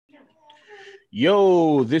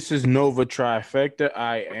Yo, this is Nova Trifecta.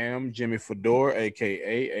 I am Jimmy Fedora,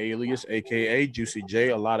 aka Alias, aka Juicy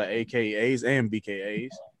J. A lot of AKAs and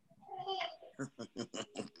BKAs.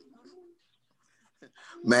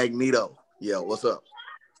 Magneto. Yo, what's up?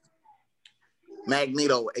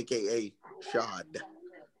 Magneto, aka Shad.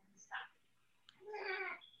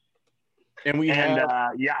 And we have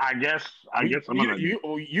I guess I'm gonna.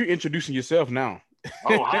 you introducing yourself now.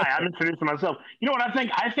 Oh, hi! I'm introducing myself. You know what I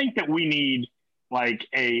think? I think that we need like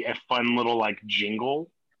a fun little like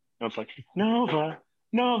jingle. It's like Nova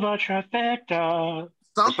Trifecta.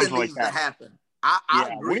 Something like needs that. to happen. I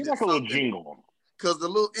agree. We need like a little jingle. Because the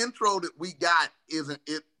little intro that we got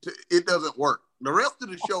it doesn't work. The rest of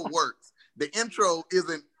the show works. The intro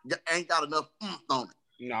ain't got enough oomph on it.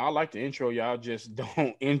 No, I like the intro. Y'all just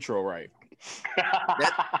don't intro right.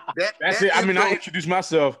 That's it. I mean, I introduce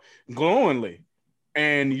myself glowingly,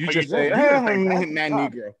 and you just say, "Hey, that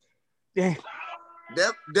Negro." Yeah.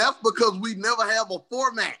 That's because we never have a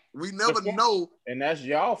format. We never know. And that's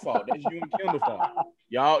y'all fault. That's you and Kendall fault.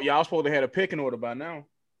 Y'all supposed to have a picking order by now.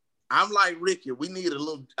 I'm like Ricky. We need a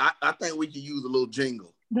little. I think we can use a little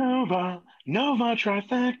jingle. Nova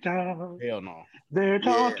Trifecta. Hell no. They're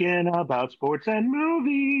talking about sports and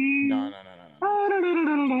movies. No.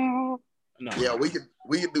 Yeah, we could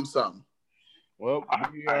do something. Well,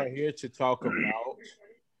 we are here to talk about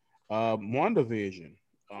WandaVision,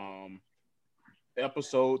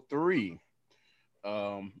 episode 3.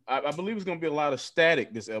 I believe it's gonna be a lot of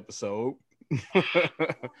static this episode.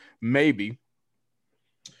 Maybe.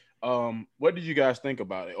 What did you guys think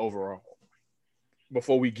about it overall?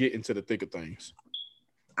 Before we get into the thick of things.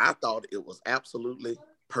 I thought it was absolutely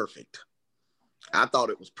perfect. I thought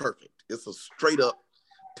it was perfect. It's a straight up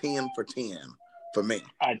 10 for 10 for me.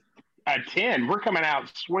 A 10. We're coming out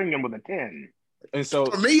swinging with a 10. And so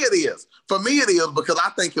for me it is. For me it is because I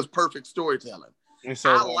think it's perfect storytelling. And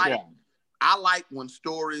so I like when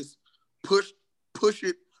stories push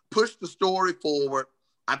the story forward.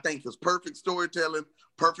 I think it's perfect storytelling,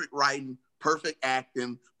 perfect writing, perfect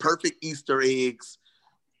acting, perfect Easter eggs.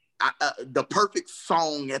 The perfect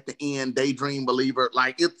song at the end, Daydream Believer.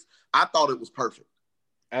 I thought it was perfect.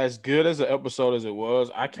 As good as an episode as it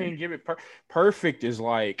was, I can't give it perfect is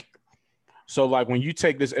like, so like when you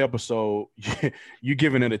take this episode, you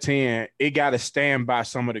giving it a 10, it got to stand by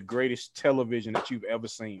some of the greatest television that you've ever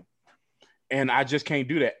seen. And I just can't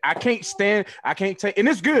do that. I can't take, and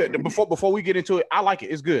it's good. Before we get into it, I like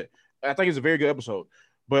it. It's good. I think it's a very good episode.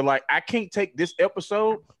 But like, I can't take this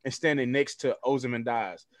episode and stand it next to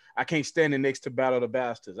Ozymandias. I can't stand it next to Battle of the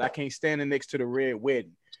Bastards. I can't stand it next to the Red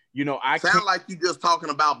Wedding. You know, sound like you just talking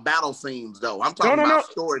about battle scenes, though. I'm talking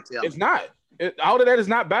about storytelling. It's not. All of that is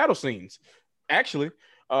not battle scenes, actually.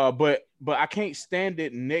 But I can't stand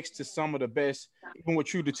it next to some of the best, even with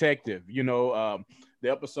True Detective. You know,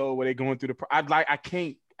 the episode where they're going through I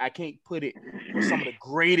can't put it with some of the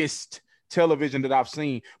greatest television that I've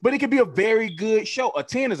seen. But it could be a very good show. A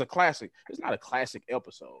 10 is a classic. It's not a classic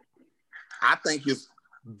episode. I think it's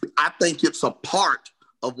a part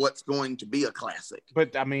of what's going to be a classic.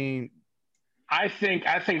 But I mean, I think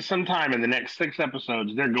sometime in the next 6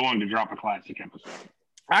 episodes, they're going to drop a classic episode.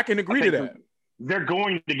 I can agree to that. They're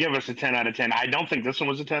going to give us a 10 out of 10. I don't think this one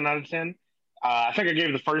was a 10 out of 10. I think I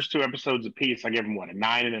gave the first 2 episodes a piece. I gave them a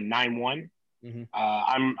 9 and a 9.1. Mm-hmm.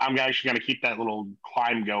 I'm actually going to keep that little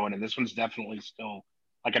climb going, and this one's definitely still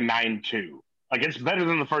like a 9.2. Like, it's better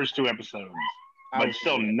than the first 2 episodes, but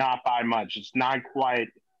still not by much. It's not quite,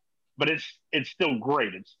 but it's still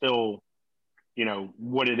great. It's still, you know,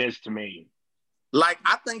 what it is to me. Like,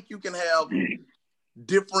 I think you can have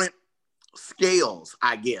different scales,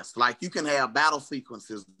 I guess. Like, you can have battle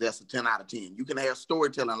sequences that's a 10 out of 10. You can have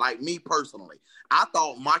storytelling. Like, me personally, I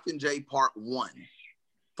thought Mockingjay Part 1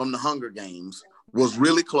 from the Hunger Games was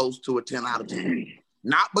really close to a 10 out of 10.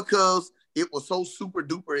 Not because it was so super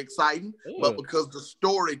duper exciting, but because the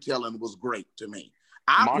storytelling was great to me.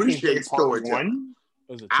 I appreciate storytelling.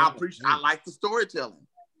 I like the storytelling.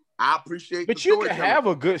 I appreciate but you can have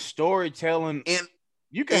a good storytelling and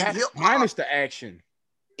you can have minus the action.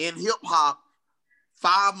 In hip hop,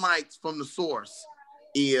 5 mics from the source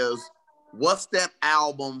is what's that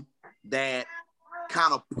album that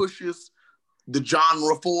kind of pushes the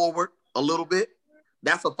genre forward a little bit?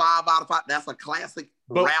 That's a 5 out of 5. That's a classic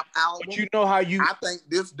rap album. But you know how I think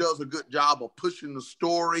this does a good job of pushing the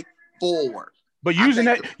story forward. But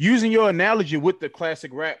using your analogy with the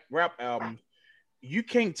classic rap album, you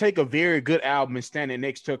can't take a very good album and stand it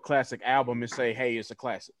next to a classic album and say, hey, it's a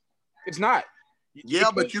classic. It's not.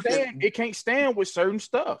 Yeah, but it can't stand with certain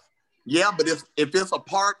stuff. Yeah, but if it's a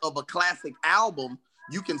part of a classic album,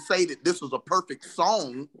 you can say that this is a perfect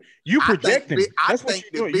song. You projecting. I That's think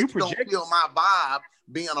what you're that doing. You Bitch Don't projecting. Kill My Vibe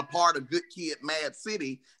being a part of Good Kid, Mad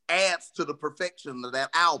City adds to the perfection of that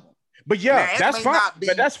album. But yeah, Now, that's fine.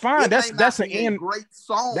 But that's fine. That's an end. Great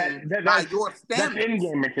song by your standards. That's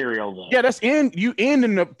in-game material, though. Yeah, that's in you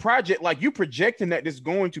ending the project like you projecting that this is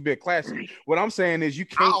going to be a classic. What I'm saying is you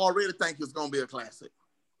can't. I already think it's going to be a classic.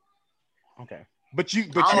 Okay,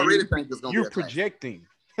 I already think it's going to be a classic. You're projecting.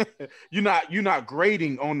 You're not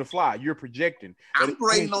grading on the fly. You're projecting. I'm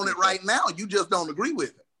grading on it right now. You just don't agree with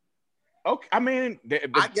it. Okay, I mean,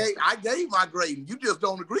 I gave my grading. You just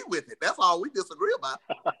don't agree with it. That's all we disagree about.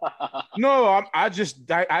 No, I just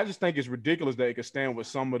think it's ridiculous that it could stand with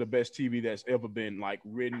some of the best TV that's ever been like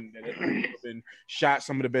written, that ever been shot.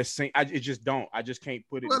 Some of the best scenes. I just can't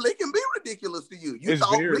put it. Well, it can be ridiculous to you. It's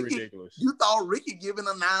very ridiculous. You thought Ricky giving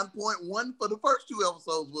a 9.1 for the first 2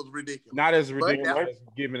 episodes was ridiculous. Not as ridiculous as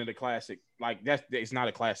giving it a classic. Like it's not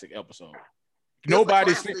a classic episode.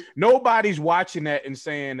 It's Nobody's watching that and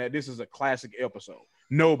saying that this is a classic episode.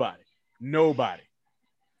 Nobody.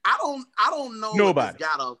 I don't know. Nobody.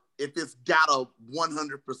 If it's gotta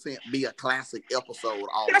 100% be a classic episode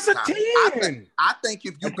all That's the time. a 10. I think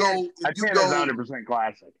if you go 100%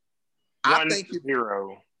 classic. I think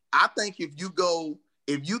if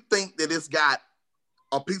you think that it's got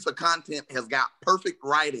a piece of content has got perfect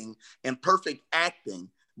writing and perfect acting,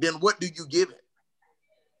 then what do you give it?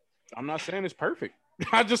 I'm not saying it's perfect.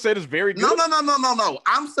 I just said it's very good. No.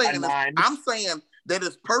 I'm saying that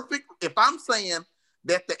it's perfect. If I'm saying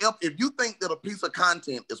that if you think that a piece of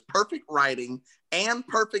content is perfect writing and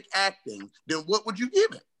perfect acting, then what would you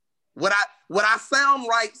give it? Would I sound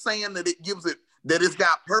right saying that it's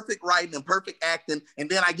got perfect writing and perfect acting, and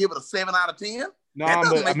then I give it a 7 out of 10? No,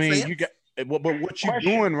 but I mean, you got. But what you're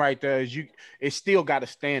doing right there is it still got to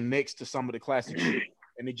stand next to some of the classic shit.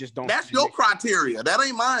 And they just don't. That's your criteria. That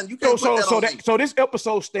ain't mine. You can't so this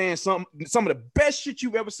episode stands some of the best shit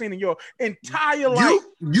you've ever seen in your entire life.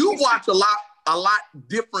 You watch a lot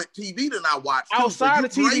different TV than I watch. Outside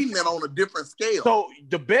of TV, grading it on a different scale. So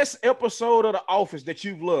the best episode of The Office that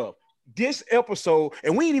you've loved, this episode,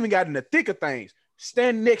 and we ain't even got in the thick of things,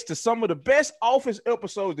 stand next to some of the best Office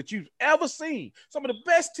episodes that you've ever seen. Some of the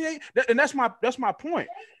best TV, and that's my point.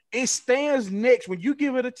 It stands next when you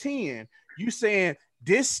give it a 10. You saying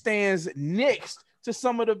this stands next to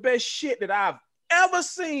some of the best shit that I've ever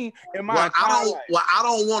seen in my entire life. Well, I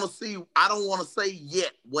don't want to say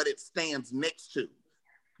yet what it stands next to.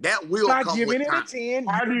 That will come with time. 10,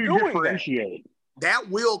 how do you differentiate? That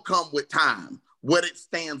will come with time, what it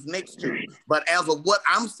stands next to. But as of what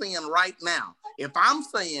I'm saying right now, if I'm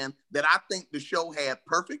saying that I think the show had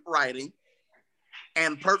perfect writing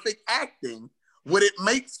and perfect acting, would it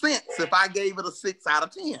make sense if I gave it a 6 out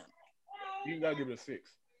of 10? You gotta give it a 6.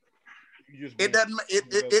 It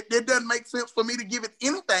doesn't make sense for me to give it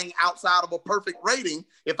anything outside of a perfect rating.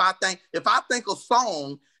 If I think a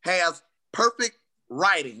song has perfect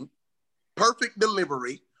writing, perfect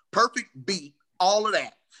delivery, perfect beat, all of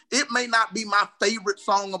that, it may not be my favorite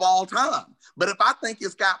song of all time. But if I think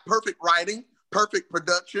it's got perfect writing, perfect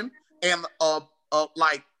production, and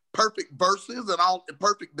like perfect verses and all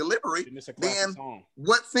perfect delivery, then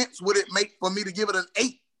what sense would it make for me to give it an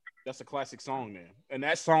 8? That's a classic song, man. And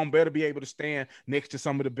that song better be able to stand next to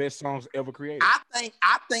some of the best songs ever created. I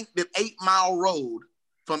think that 8 Mile Road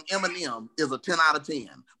from Eminem is a 10 out of 10,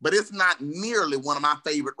 but it's not nearly one of my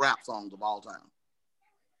favorite rap songs of all time.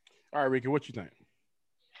 All right, Ricky, what you think?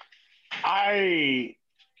 I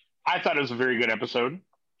thought it was a very good episode.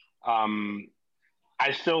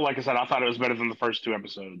 I still, like I said, I thought it was better than the first 2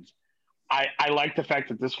 episodes. I like the fact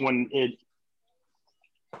that this one,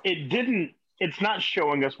 it's not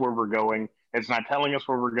showing us where we're going. It's not telling us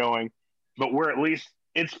where we're going, but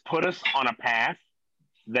it's put us on a path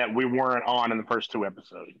that we weren't on in the first 2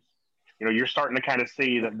 episodes. You know, you're starting to kind of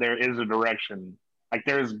see that there is a direction. Like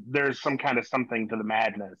there's some kind of something to the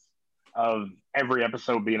madness of every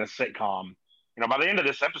episode being a sitcom. You know, by the end of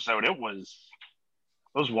this episode,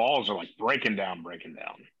 those walls are like breaking down.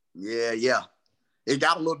 Yeah. It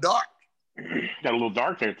got a little dark. Got a little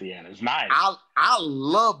dark there at the end. It's nice. I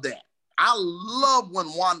love that. I love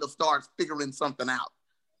when Wanda starts figuring something out.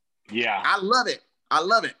 Yeah. I love it. I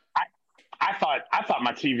thought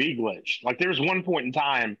my TV glitched. Like there was one point in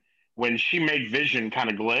time when she made Vision kind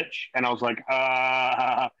of glitch, and I was like,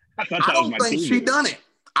 I thought that was my TV. I don't think she done it.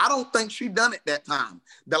 I don't think she done it that time.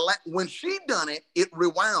 When she done it, it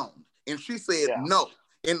rewound, and she said no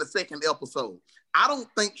in the second episode. I don't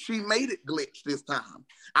think she made it glitch this time.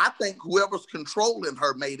 I think whoever's controlling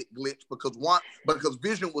her made it glitch because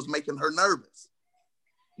Vision was making her nervous.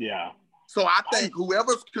 Yeah. So I think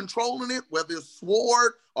whoever's controlling it, whether it's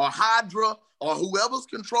Sword or Hydra or whoever's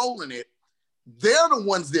controlling it, they're the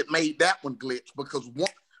ones that made that one glitch because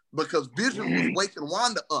Vision was waking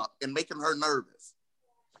Wanda up and making her nervous.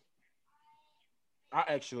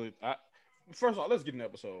 First of all, let's get an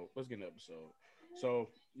episode. So,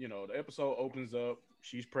 the episode opens up.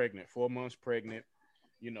 She's pregnant, 4 months pregnant.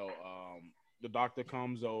 The doctor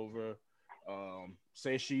comes over,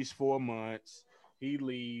 says she's 4 months. He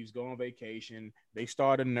leaves, go on vacation. They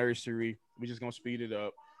start a nursery. We're just going to speed it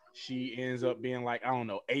up. She ends up being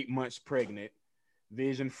 8 months pregnant.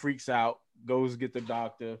 Vision freaks out, goes get the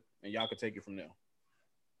doctor, and y'all can take it from there.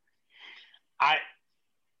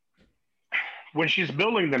 When she's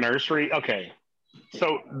building the nursery, okay.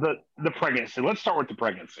 So the pregnancy, let's start with the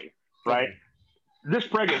pregnancy, right? Okay. This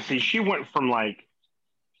pregnancy, she went from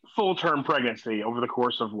full-term pregnancy over the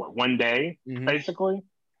course of one day, basically?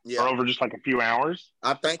 Yeah. Or over just a few hours?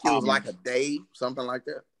 I think it was a day, something like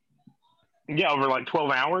that. Yeah, over 12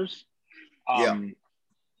 hours.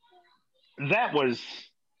 That was,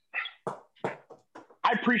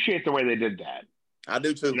 I appreciate the way they did that. I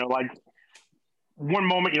do too. One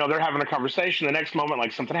moment, they're having a conversation. The next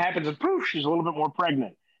moment, something happens and poof, she's a little bit more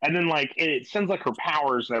pregnant. And then it sends her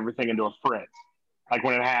powers and everything into a fritz.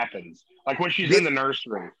 When it happens. When she's in the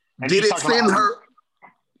nursery. Did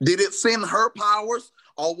it send her powers,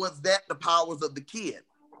 or was that the powers of the kid?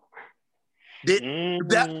 Is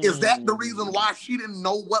that the reason why she didn't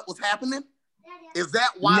know what was happening? Is that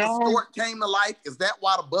why the stork came to life? Is that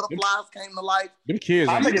why the butterflies came to life? Them kids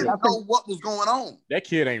didn't know what was going on. That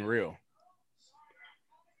kid ain't real.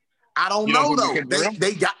 I don't know though.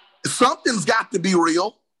 They got something's got to be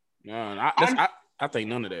real. No, I think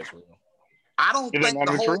none of that's real. I don't think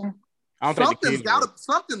the whole. I don't think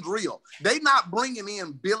something's real. They not bringing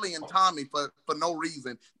in Billy and Tommy for no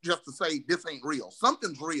reason, just to say this ain't real.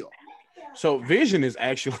 Something's real. So Vision is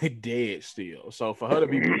actually dead still. So for her to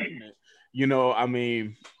be pregnant,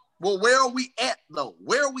 Well, where are we at though?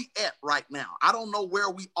 Where are we at right now? I don't know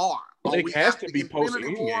where we are. It has to be post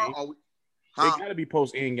Endgame. They got to be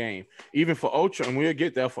post Endgame. Even for Ultron, we'll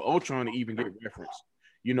get there for Ultron to even get reference.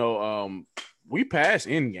 We passed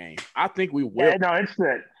Endgame. I think we will.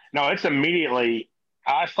 Yeah, it's immediately.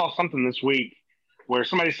 I saw something this week where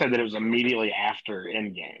somebody said that it was immediately after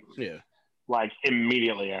Endgame. Yeah.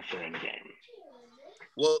 Immediately after Endgame.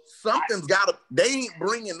 Well, something's got to. They ain't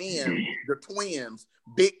bringing in the twins,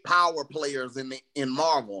 big power players in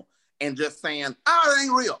Marvel, and just saying, it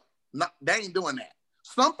ain't real. No, they ain't doing that.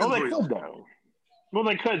 Something's real. They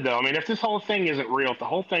could though. I mean, if this whole thing isn't real, if the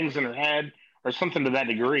whole thing's in her head or something to that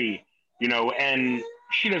degree, and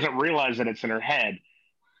she doesn't realize that it's in her head.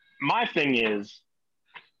 My thing is,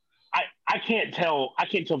 I can't tell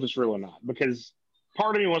if it's real or not, because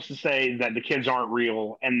part of me wants to say that the kids aren't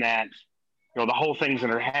real and that the whole thing's in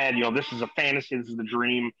her head. This is a fantasy, this is the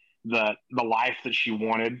dream, the life that she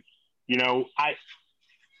wanted.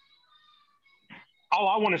 All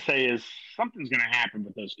I want to say is something's going to happen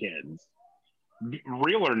with those kids,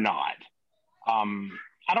 real or not. I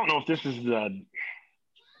don't know if this is I'm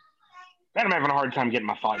having a hard time getting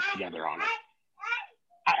my thoughts together on it.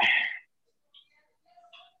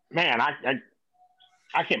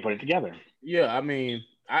 I can't put it together. Yeah, I mean,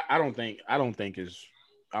 I don't think it's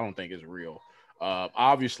real.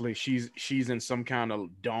 Obviously, she's in some kind of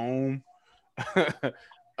dome.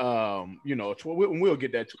 We'll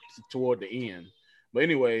get that toward the end. But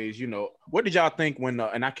anyways, what did y'all think when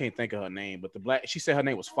and I can't think of her name, but she said her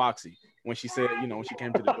name was Foxy when she said, when she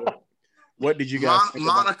came to the door. What did you guys think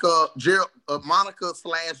Monica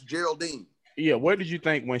 / Geraldine. Yeah, what did you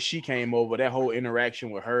think when she came over, that whole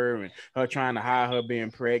interaction with her and her trying to hide her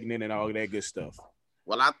being pregnant and all that good stuff?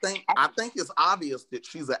 Well, I think it's obvious that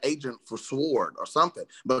she's an agent for Sword or something,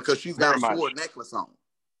 because she's got a sword necklace on.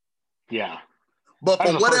 Yeah. But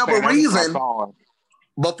for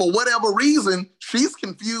whatever reason, she's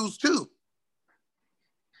confused too.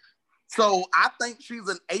 So I think she's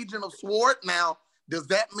an agent of Sword. Now, does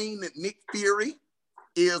that mean that Nick Fury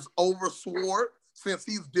is over Sword since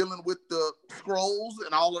he's dealing with the scrolls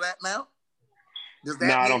and all of that now?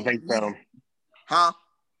 No, I don't think so. Huh?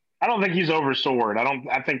 I don't think he's over Sword.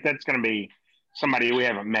 I think that's going to be somebody we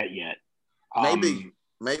haven't met yet. Maybe.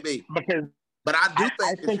 But I do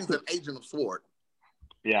think she's an agent of Sword.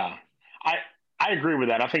 Yeah. I agree with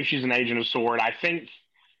that. I think she's an agent of Sword. I think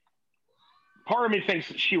part of me thinks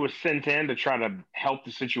that she was sent in to try to help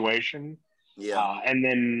the situation. Yeah. And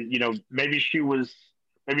then, maybe she was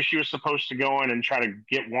supposed to go in and try to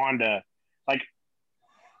get Wanda. I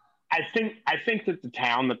think that the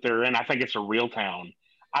town that they're in, I think it's a real town.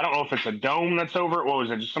 I don't know if it's a dome that's over it. What was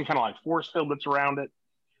it? Just some kind of force field that's around it.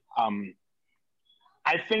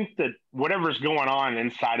 I think that whatever's going on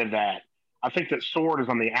inside of that, I think that Sword is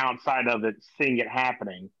on the outside of it, seeing it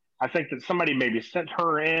happening. I think that somebody maybe sent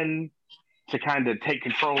her in to kind of take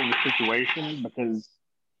control of the situation because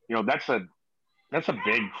that's a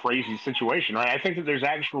big crazy situation, right? I think that there's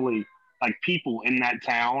actually like people in that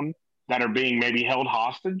town that are being maybe held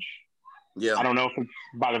hostage. Yeah. I don't know if it's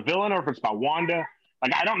by the villain or if it's by Wanda.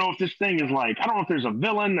 Like I don't know if this thing is like I don't know if there's a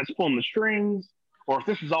villain that's pulling the strings or if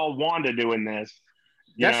this is all Wanda doing this.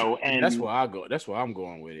 And that's where I go. That's where I'm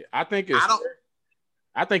going with it. I think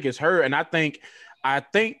it's her, and I think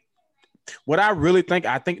what I really think.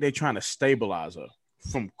 I think they're trying to stabilize her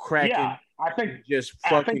from cracking. Yeah, I think that's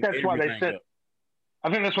why they sent. Up. I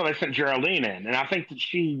think that's why they sent Geraldine in, and I think that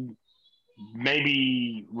she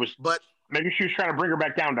maybe she was trying to bring her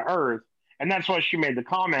back down to earth, and that's why she made the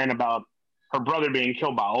comment about her brother being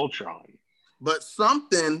killed by Ultron. But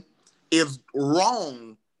something is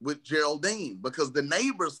wrong with Geraldine because the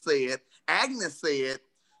neighbor said, Agnes said,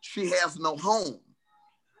 she has no home.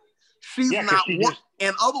 She's not one.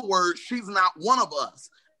 In other words, she's not one of us.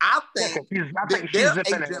 I think she's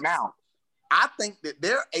zipping in and out. I think that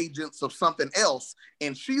they're agents of something else,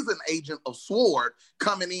 and she's an agent of Sword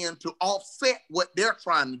coming in to offset what they're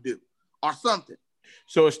trying to do or something.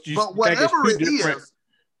 So but whatever it is,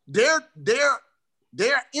 they're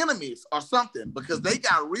enemies or something because they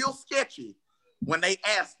got real sketchy when they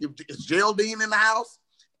ask if is Geraldine in the house,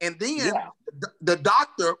 and then the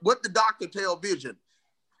doctor, what the doctor tell Vision,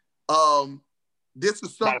 this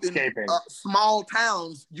is something small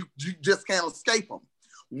towns you just can't escape them.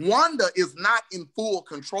 Wanda is not in full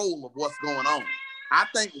control of what's going on. I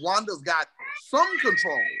think Wanda's got some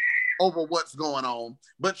control over what's going on,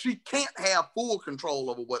 but she can't have full control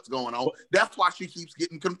over what's going on. That's why she keeps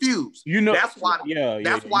getting confused. That's why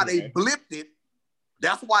they blipped it.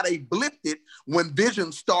 That's why they blipped it when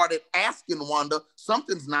Vision started asking Wanda,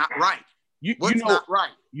 something's not right. What's not right?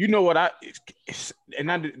 You know what this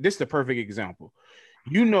is the perfect example.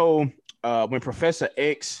 When Professor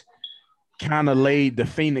X kind of laid the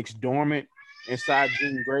Phoenix dormant inside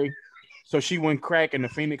Jean Grey, so she wouldn't crack and the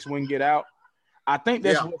Phoenix wouldn't get out. I think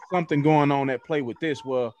that's something going on at play with this.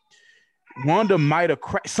 Well, Wanda might have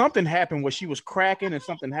cracked. Something happened where she was cracking and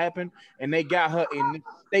something happened, and they got her in this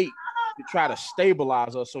state to try to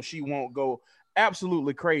stabilize her so she won't go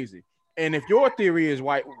absolutely crazy. And if your theory is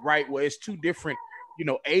right, where it's two different,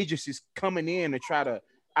 agencies coming in to try to,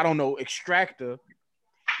 extract her,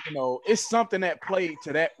 it's something that played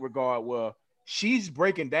to that regard where she's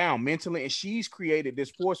breaking down mentally and she's created this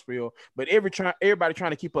force field, but everybody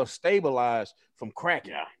trying to keep her stabilized from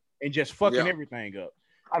cracking and just fucking everything up.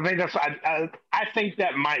 I think I think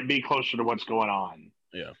that might be closer to what's going on.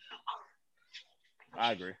 Yeah.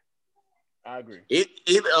 I agree.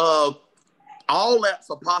 All that's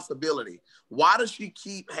a possibility. Why does she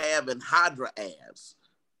keep having Hydra abs?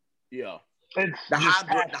 Yeah. It's the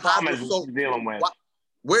Hydra she's dealing with.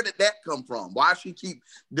 Where did that come from? Why she keep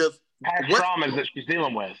this past traumas that she's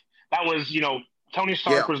dealing with? That was, Tony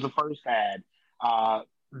Stark was the first ad.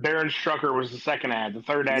 Baron Strucker was the second ad. The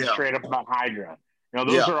third ad straight up about Hydra.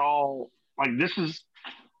 Those are all like this is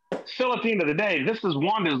still at the end of the day, this is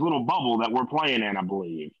Wanda's little bubble that we're playing in, I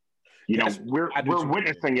believe. We're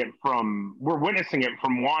witnessing it from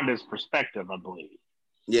Wanda's perspective, I believe.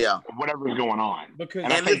 Yeah. Whatever's going on.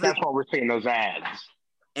 And I think that's why we're seeing those ads.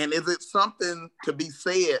 And is it something to be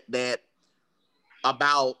said that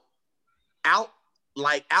about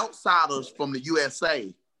outsiders from the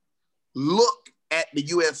USA look at the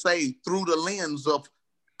USA through the lens of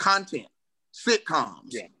content,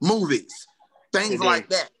 sitcoms, movies, things like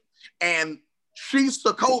that. And she's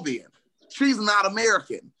Sokovian. She's not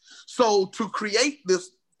American. So to create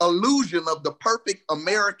this illusion of the perfect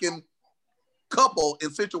American couple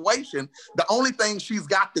and situation, the only thing she's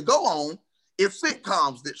got to go on is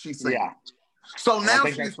sitcoms that she's seen. Yeah. So now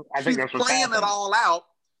she's playing it all out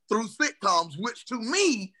through sitcoms, which to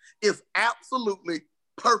me is absolutely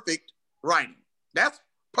perfect writing. That's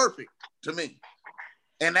perfect to me.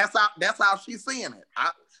 And that's how she's seeing it.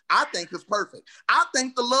 I think it's perfect. I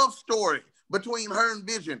think the love story between her and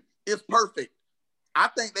Vision is perfect. I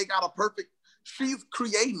think they got she's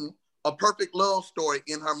creating a perfect love story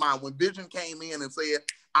in her mind. When Vision came in and said,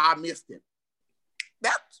 I missed it.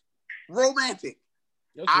 That's romantic.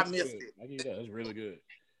 I missed it. That's really good.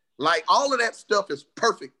 Like all of that stuff is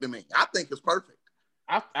perfect to me. I think it's perfect.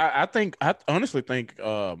 I honestly think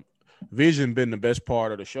Vision been the best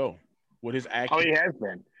part of the show with his acting. Oh, he has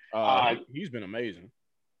been. He's been amazing.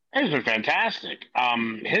 He's been fantastic.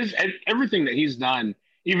 Everything that he's done,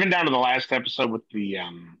 even down to the last episode with the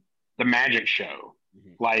magic show.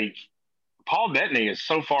 Mm-hmm. Like Paul Bettany is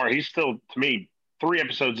so far, he's still to me 3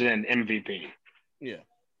 episodes in, MVP. Yeah.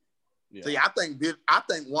 See, I think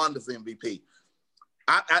Wanda's MVP.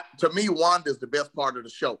 To me, Wanda's the best part of the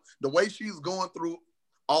show. The way she's going through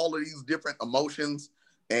all of these different emotions,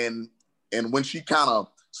 and when she kind of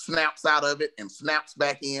snaps out of it and snaps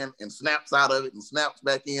back in and snaps out of it and snaps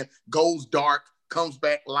back in, goes dark, comes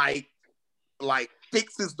back light, like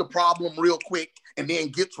fixes the problem real quick, and then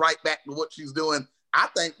gets right back to what she's doing. I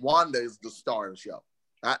think Wanda is the star of the show.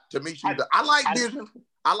 To me, I like Vision.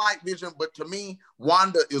 I like Vision, but to me,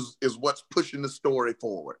 Wanda is what's pushing the story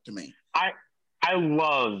forward to me. I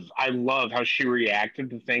love how she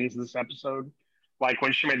reacted to things this episode. Like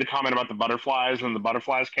when she made the comment about the butterflies and the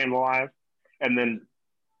butterflies came to life. And then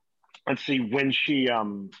let's see, when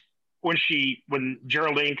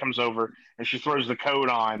Geraldine comes over and she throws the coat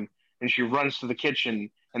on and she runs to the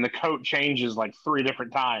kitchen and the coat changes like 3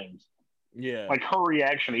 different times. Yeah. Like her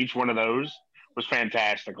reaction to each one of those was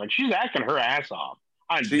fantastic. Like she's acting her ass off.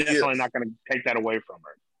 I'm definitely not going to take that away from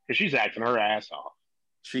her because she's acting her ass off.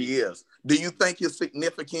 She is. Do you think it's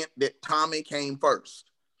significant that Tommy came first?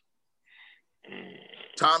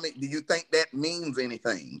 Tommy, do you think that means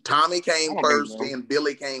anything? Tommy came first and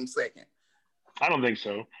Billy came second. I don't think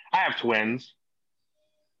so. I have twins.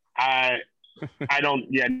 I don't.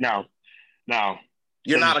 Yeah, no.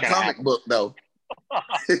 You're not a comic book though.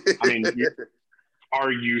 I mean,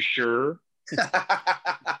 are you sure?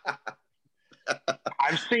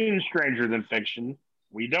 I've seen Stranger Than Fiction.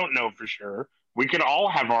 We don't know for sure. We could all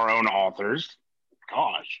have our own authors.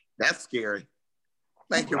 Gosh. That's scary.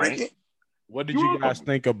 Thank you, Ricky. What did you guys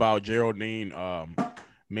think about Geraldine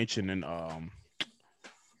mentioning Ultron?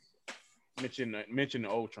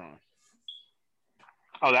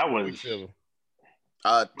 Oh, that was to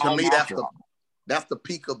me, that's the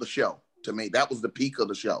peak of the show. To me, that was the peak of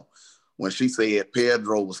the show when she said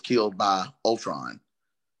Pedro was killed by Ultron.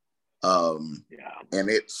 And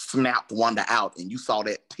it snapped Wanda out, and you saw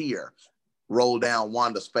that tear roll down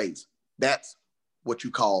Wanda's face. That's what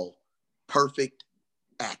you call perfect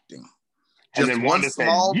acting. Just one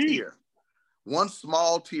small tear. One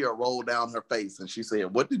small tear rolled down her face, and she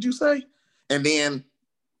said, "What did you say?" And then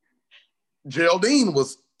Geraldine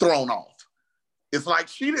was thrown off. It's like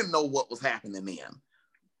she didn't know what was happening then.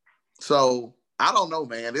 So I don't know,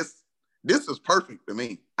 man. This is perfect to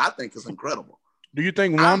me. I think it's incredible. Do you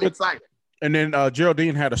think Wanda? I'm excited. And then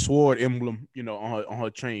Geraldine had a sword emblem, on her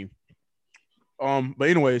chain. But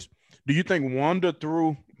anyways, do you think Wanda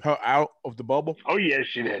threw her out of the bubble? Oh yes,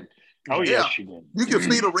 she did. Oh yes, she did. You can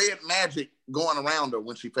see the red magic going around her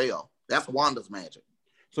when she fell. That's Wanda's magic.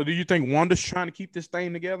 So do you think Wanda's trying to keep this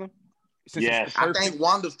thing together? Yes. I think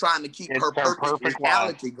Wanda's trying to keep her perfect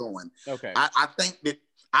reality going. Okay. I think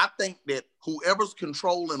that whoever's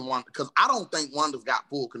controlling Wanda, because I don't think Wanda's got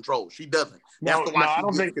full control. She doesn't. That's why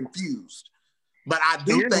she gets confused. But I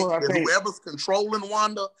do think that whoever's controlling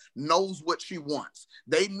Wanda knows what she wants.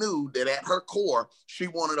 They knew that at her core, she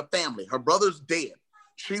wanted a family. Her brother's dead.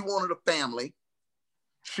 She wanted a family.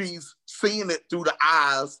 She's seeing it through the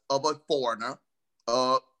eyes of a foreigner.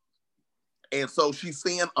 And so she's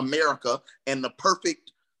seeing America and the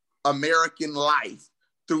perfect American life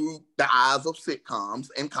through the eyes of sitcoms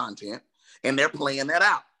and content. And they're playing that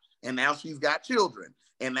out. And now she's got children.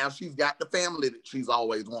 And now she's got the family that she's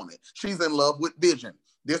always wanted. She's in love with Vision.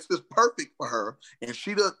 This is perfect for her. And it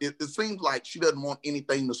seems like she doesn't want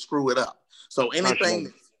anything to screw it up. So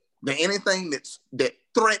anything that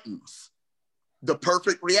threatens the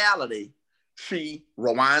perfect reality, she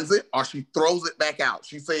rewinds it or she throws it back out.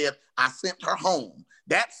 She said, I sent her home.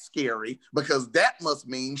 That's scary because that must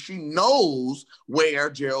mean she knows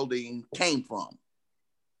where Geraldine came from.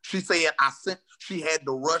 She said, she had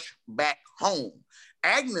to rush back home.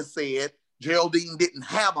 Agnes said Geraldine didn't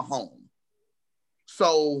have a home.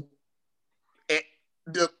 So what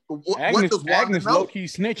does Wanda know? Low-key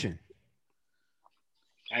snitching.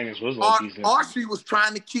 Agnes was low-key snitching. Or she was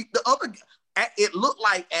trying to keep the other. It looked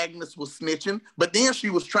like Agnes was snitching, but then she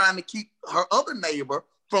was trying to keep her other neighbor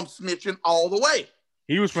from snitching all the way.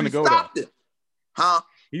 He was finna go there. Huh?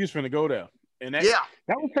 He was finna go there. And that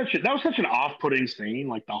was such an off-putting scene.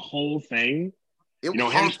 Like the whole thing.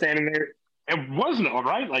 Him standing there. It wasn't all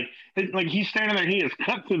right. Like he's standing there. He is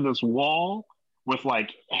cut through this wall with like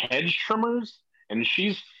hedge trimmers, and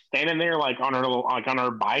she's standing there like on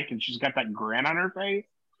her bike, and she's got that grin on her face.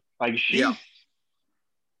 Like she's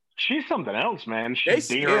something else, man. She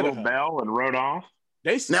ding her little bell and rode off.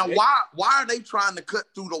 Why are they trying to cut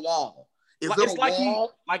through the wall? Is it a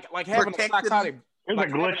wall? Like having a psychotic. It was a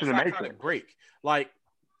glitch in the matrix. Break.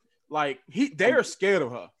 They're scared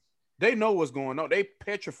of her. They know what's going on. They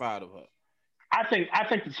petrified of her. I think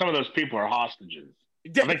that some of those people are hostages. I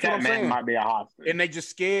think that man might be a hostage. And they just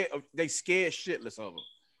scared shitless of her.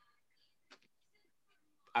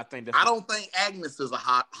 I don't think Agnes is a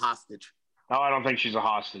hostage. No, I don't think she's a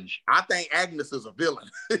hostage. I think Agnes is a villain.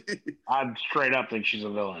 I straight up think she's a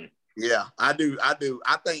villain. Yeah, I do. I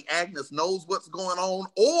think Agnes knows what's going on,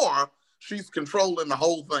 or she's controlling the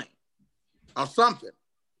whole thing, or something.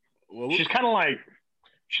 Well, she's kind of like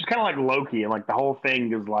Loki, and like the whole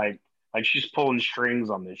thing is like she's pulling strings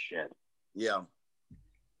on this shit. Yeah.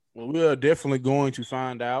 Well, we are definitely going to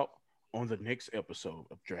find out on the next episode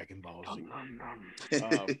of Dragon Ball Z.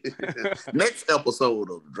 Next episode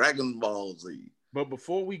of Dragon Ball Z. But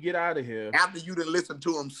before we get out of here, after you done listen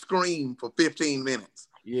to him scream for 15 minutes.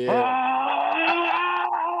 Yeah.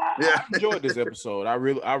 I enjoyed this episode. I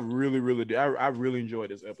really did. I really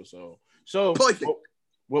enjoyed this episode. So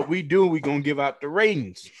what we do, we're gonna give out the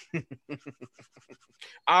ratings.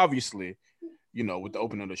 Obviously, with the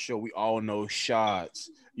opening of the show, we all know shots,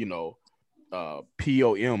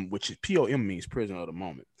 POM, which POM means prisoner of the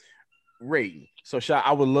moment. Rating. So Shot,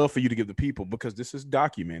 I would love for you to give the people, because this is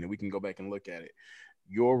documented, we can go back and look at it,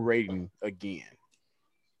 your rating again.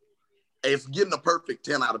 It's getting a perfect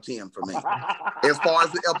 10 out of 10 for me as far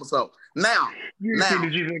as the episode. Now,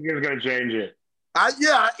 did you think it was going to change it?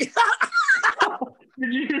 Yeah.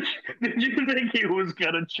 Did you think it was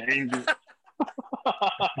going to change it?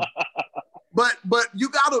 But you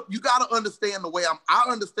gotta understand the way I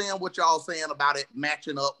understand what y'all saying about it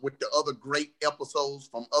matching up with the other great episodes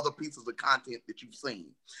from other pieces of content that you've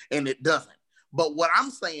seen, and it doesn't. But what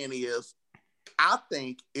I'm saying is, I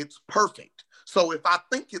think it's perfect. So if I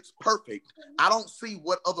think it's perfect, I don't see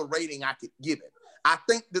what other rating I could give it. I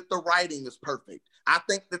think that the writing is perfect. I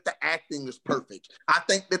think that the acting is perfect. I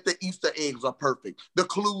think that the Easter eggs are perfect. The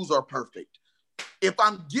clues are perfect. If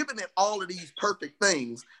I'm giving it all of these perfect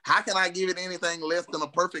things, how can I give it anything less than a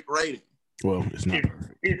perfect rating? Well, it's not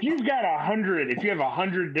perfect. If you have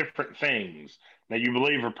 100 different things that you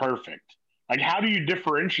believe are perfect, like how do you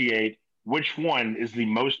differentiate which one is the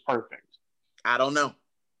most perfect? I don't know.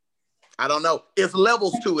 It's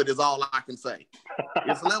levels to it is all I can say.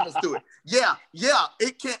 It's levels to it. Yeah,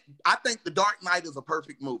 it can't. I think The Dark Knight is a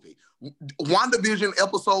perfect movie. WandaVision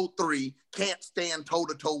episode 3 can't stand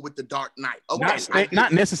toe-to-toe with The Dark Knight. Okay,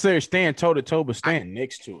 not necessarily stand toe-to-toe, but stand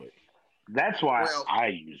next to it. That's why I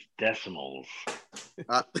use decimals.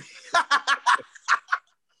 But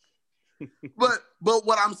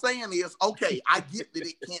what I'm saying is, okay, I get that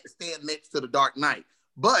it can't stand next to The Dark Knight,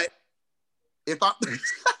 but if I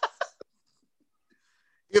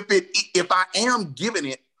am giving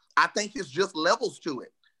it, I think it's just levels to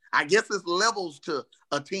it. I guess it's levels to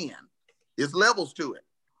a 10. It's levels to it.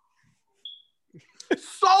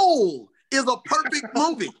 Soul is a perfect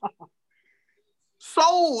movie.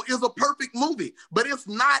 Soul is a perfect movie, but it's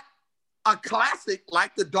not a classic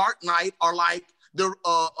like The Dark Knight or like the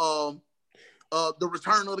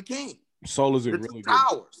Return of the King. Soul is a really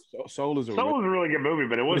good. Soul is a really good movie,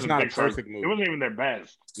 but it wasn't not a perfect movie. It wasn't even their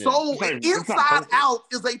best. Soul, Inside Out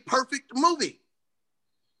is a perfect movie.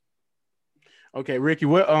 Okay, Ricky,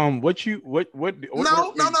 what? No.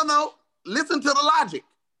 Listen to the logic.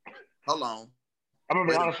 Hold on. I'm gonna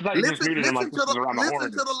be honest. Listen to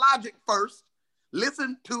the logic first.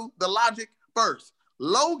 Listen to the logic first.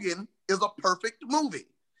 Logan is a perfect movie.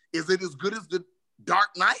 Is it as good as The Dark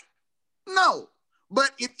Knight? No,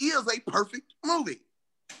 but it is a perfect movie.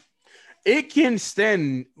 It can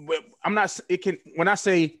stand. I'm not. It can. When I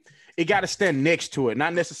say it, got to stand next to it,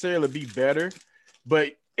 not necessarily be better,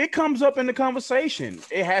 but it comes up in the conversation.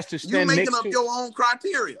 It has to stand. You're making up your own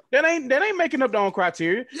criteria. That ain't making up their own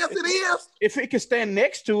criteria. Yes, it is. If it can stand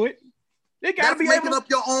next to it, it got to be making up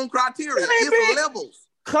your own criteria. It's levels.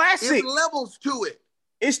 Classic. It's levels to it.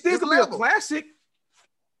 It still could be a classic.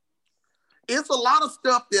 It's a lot of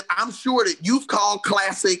stuff that I'm sure that you've called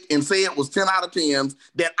classic and say it was 10 out of 10s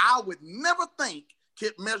that I would never think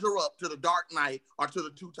could measure up to The Dark Knight or to The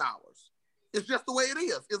Two Towers. It's just the way it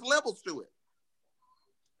is. It's levels to it.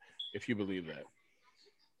 If you believe that.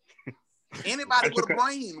 Anybody with a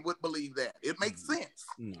brain would believe that. It makes sense.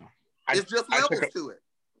 No. It's just levels to it.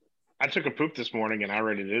 I took a poop this morning and I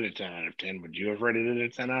rated it a 10 out of 10. Would you have rated it a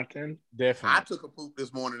 10 out of 10? Definitely. I took a poop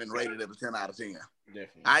this morning and rated it a 10 out of 10.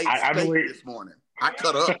 Definitely. I ate steak this morning. I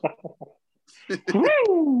cut up.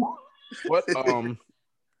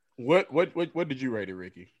 What did you rate it,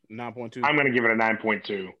 Ricky? 9.2? I'm going to give it a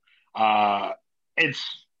 9.2.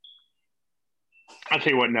 I'll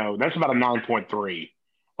tell you what, no, that's about a 9.3.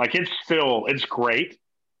 Like, it's great.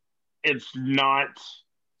 It's not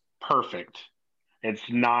perfect. It's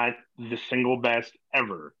not the single best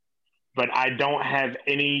ever, but I don't have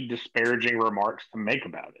any disparaging remarks to make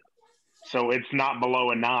about it. so it's not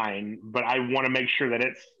below a 9. But I want to make sure that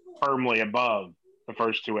it's firmly above the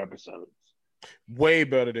first 2 episodes. Way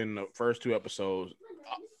better than the first 2 episodes.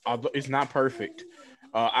 It's not perfect.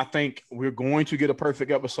 I think we're going to get a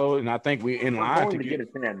perfect episode, and I think we're in line to get a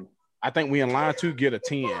 10. I think we're in line to get a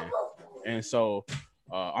 10, and so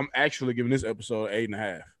I'm actually giving this episode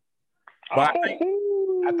 8.5. But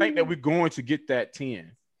I think that we're going to get that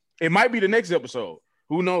 10. It might be the next episode.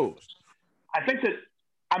 Who knows? I think that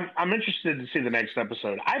I'm interested to see the next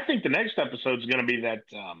episode. I think the next episode is going to be that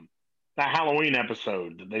Halloween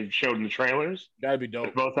episode that they've showed in the trailers. That'd be dope.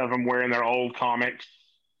 With both of them wearing their old comics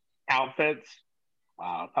outfits.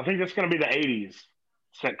 I think that's going to be the 80s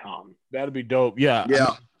sitcom. That'd be dope. Yeah.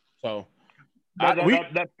 Yeah. So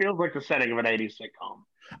that feels like the setting of an 80s sitcom.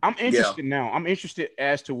 I'm interested now. I'm interested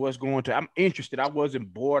as to what's going to. I'm interested. I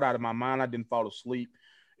wasn't bored out of my mind. I didn't fall asleep.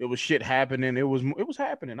 It was shit happening. It was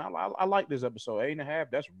happening. I like this episode. 8.5.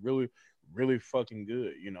 That's really, really fucking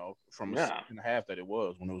good. You know, from a 6.5 that it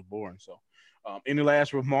was when it was boring. So, any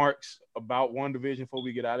last remarks about WandaVision before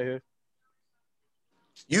we get out of here?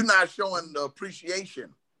 You're not showing the appreciation.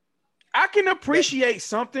 I can appreciate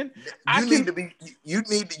something. You're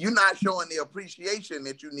not showing the appreciation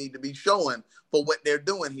that you need to be showing for what they're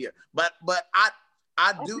doing here. But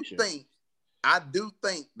I do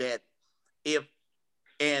think that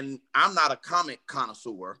and I'm not a comic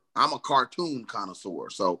connoisseur, I'm a cartoon connoisseur.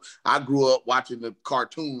 So I grew up watching the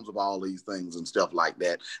cartoons of all these things and stuff like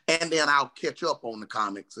that. And then I'll catch up on the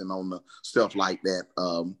comics and on the stuff like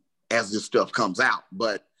that as this stuff comes out.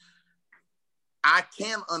 But I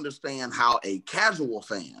can understand how a casual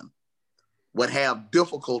fan would have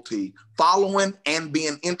difficulty following and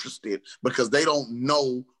being interested because they don't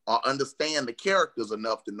know or understand the characters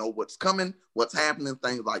enough to know what's coming, what's happening,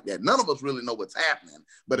 things like that. None of us really know what's happening,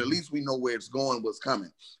 but at least we know where it's going, what's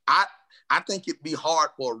coming. I think it'd be hard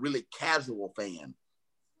for a really casual fan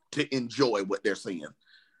to enjoy what they're seeing.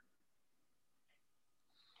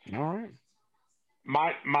 All right.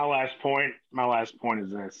 My last point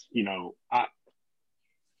is this. You know,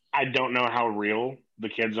 I don't know how real the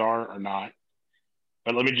kids are or not,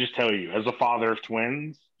 but let me just tell you, as a father of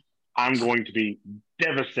twins, I'm going to be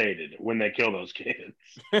devastated when they kill those kids.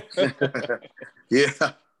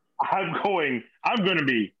 Yeah. I'm going to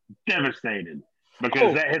be devastated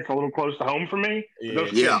because that hits a little close to home for me.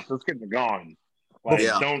 Yeah. Those kids are gone. Like,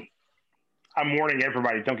 I'm warning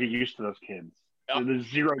everybody, don't get used to those kids. There's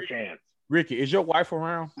zero chance. Ricky, is your wife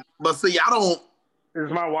around? But see,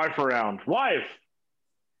 Is my wife around? Wife!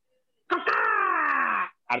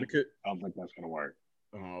 I don't think that's going to work.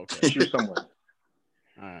 Oh, okay. She was somewhere.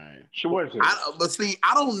 All right. She was here. But see,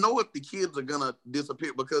 I don't know if the kids are going to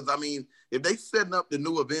disappear because, I mean, if they setting up the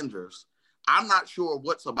new Avengers, I'm not sure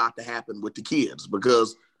what's about to happen with the kids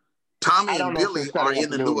because Tommy and Billy are in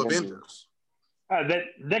the new Avengers.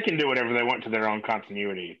 They can do whatever they want to their own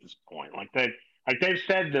continuity at this point. They've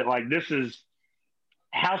said that this is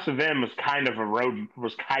House of M was kind of a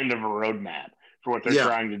roadmap for what they're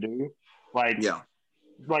trying to do.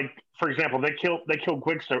 For example, they killed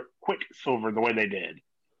Quicksilver the way they did.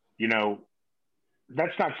 You know,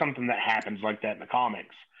 that's not something that happens like that in the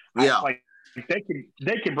comics. Yeah,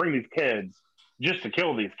 they can bring these kids just to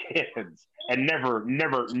kill these kids and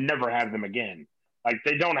never have them again. Like,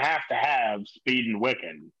 they don't have to have Speed and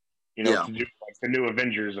Wiccan, to do the new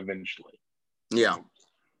Avengers eventually. Yeah,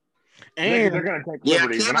 and they're going to take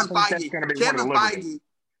liberties.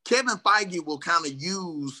 Kevin Feige will kind of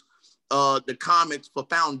use the comics for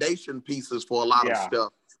foundation pieces for a lot of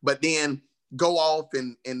stuff, but then go off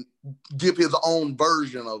and give his own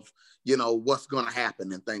version of what's going to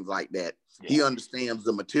happen and things like that. Yeah. He understands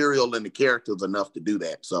the material and the characters enough to do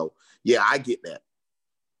that. So yeah, I get that.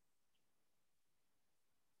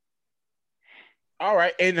 All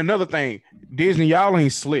right, and another thing, Disney, y'all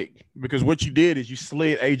ain't slick because what you did is you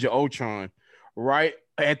slid Age of Ultron right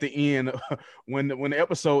at the end when the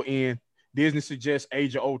episode ends. Disney suggests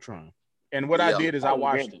Age of Ultron, and what I did is I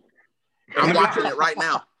watched it. I'm watching it right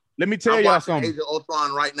now. Let me tell y'all something. Age of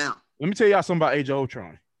Ultron right now. Let me tell y'all something about Age of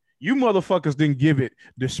Ultron. You motherfuckers didn't give it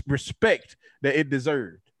the respect that it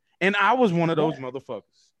deserved, and I was one of those motherfuckers.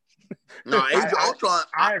 No, Age of Ultron.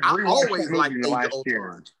 I always liked Age of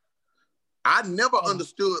Ultron. I never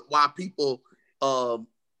understood why people, but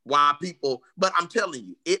I'm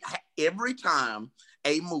telling you, every time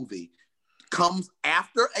a movie comes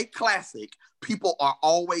after a classic, people are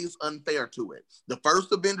always unfair to it. The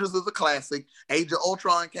first Avengers is a classic. Age of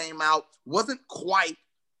Ultron came out, wasn't quite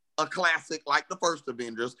a classic like the first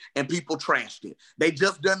Avengers, and people trashed it. They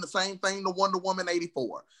just done the same thing to Wonder Woman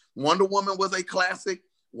 84. Wonder Woman was a classic.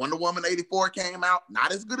 Wonder Woman 84 came out,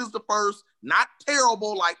 not as good as the first, not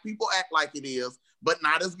terrible like people act like it is, but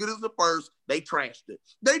not as good as the first. They trashed it.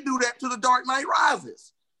 They do that to The Dark Knight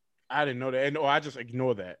Rises. I didn't know that. And I just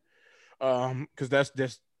ignore that. Because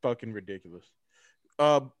that's fucking ridiculous.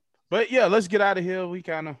 But yeah, let's get out of here. We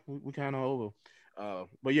kind of over.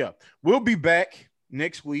 But yeah, we'll be back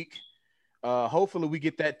next week. Hopefully we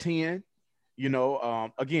get that 10. You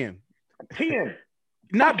know, again, 10.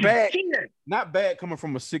 Not Fucking bad. 10. Not bad coming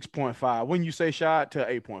from a 6.5. When you say shot to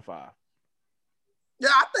 8.5. Yeah,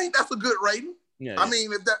 I think that's a good rating. Yeah, I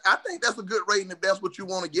mean, I think that's a good rating if that's what you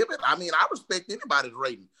want to give it. I mean, I respect anybody's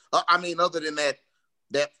rating. I mean, other than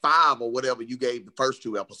that 5 or whatever you gave the first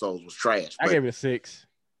 2 episodes was trash. I gave it a 6.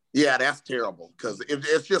 Yeah, that's terrible because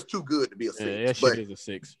it's just too good to be a 6. Yeah, that shit is a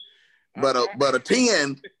 6. But a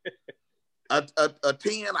 10, a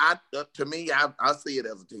 10, to me, I see it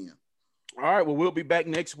as a 10. All right, well, we'll be back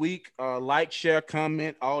next week. Like, share,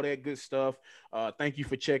 comment, all that good stuff. Thank you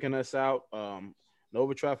for checking us out.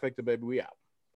 Nova Trifecta, baby, we out.